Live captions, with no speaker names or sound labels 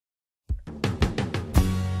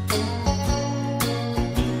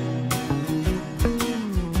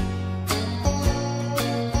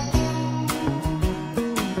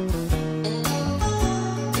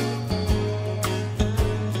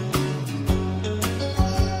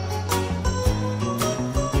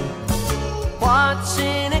What's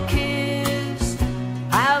in a kiss?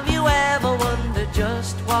 Have you ever wondered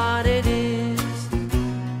just what it is?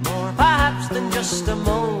 More perhaps than just a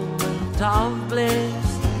moment of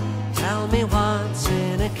bliss. Tell me what's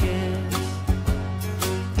in a kiss.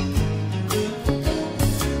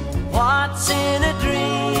 What's in a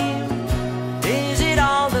dream? Is it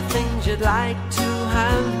all the things you'd like to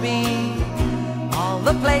have been? All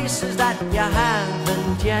the places that you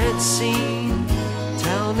haven't yet seen?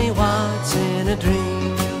 Tell me what's in a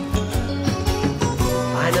dream.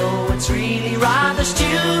 I know it's really rather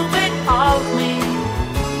stupid of me,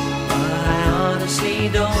 but I honestly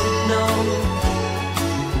don't know.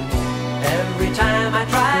 Every time I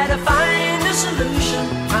try to find a solution,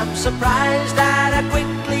 I'm surprised at how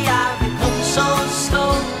quickly I've become so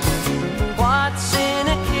slow. What's in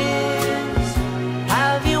a kiss?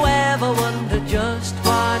 Have you ever wondered just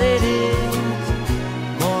what it is?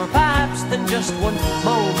 More perhaps than just one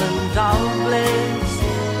moment of bliss.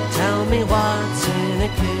 Tell me what's in a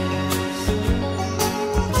kiss.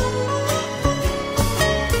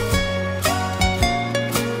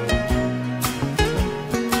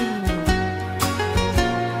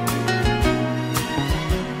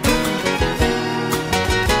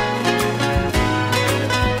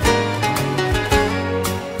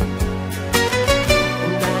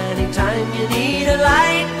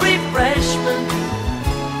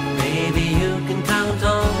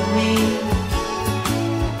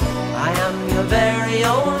 Very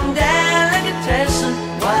own delicatessen,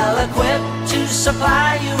 well equipped to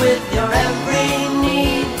supply you with your every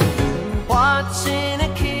need. What's in a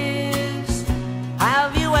kiss?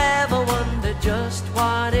 Have you ever wondered just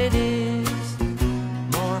what it is?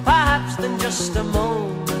 More perhaps than just a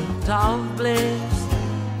moment of bliss.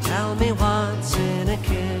 Tell me what's in a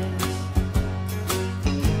kiss.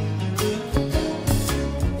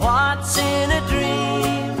 What's in a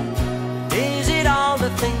dream? Is it all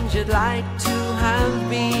the things you'd like to have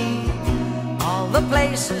been? All the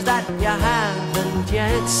places that you haven't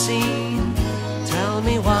yet seen? Tell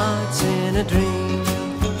me what's in a dream.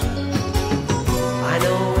 I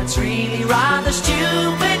know it's really rather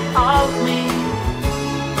stupid of me,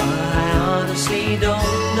 but I honestly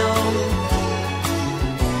don't know.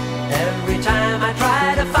 Every time I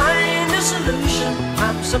try to find a solution,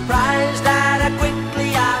 I'm surprised at how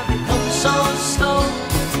quickly I've become so slow.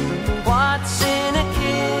 What's in a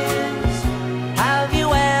kiss? Have you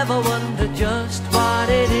ever wondered just what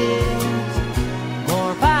it is?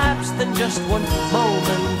 More perhaps than just one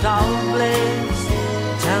moment of bliss.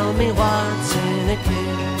 Tell me what's in a kiss.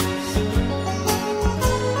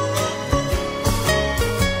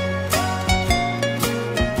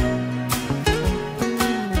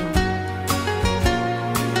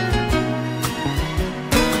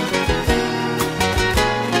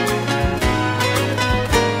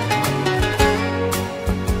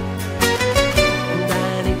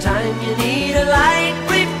 You need a light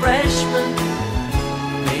refreshment,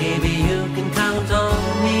 maybe you can count on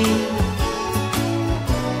me.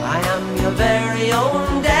 I am your very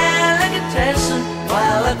own delicatessen,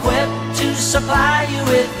 well equipped to supply you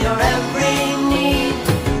with your every need.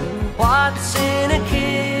 What's in a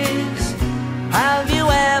kiss? Have you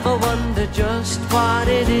ever wondered just what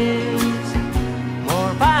it is?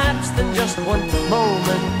 More perhaps than just one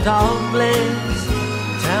moment of bliss.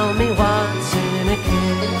 Tell me what's in a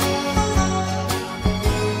kiss.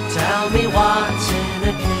 Tell me what's in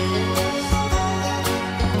a kiss.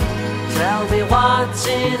 Tell me what's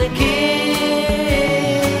in a kiss.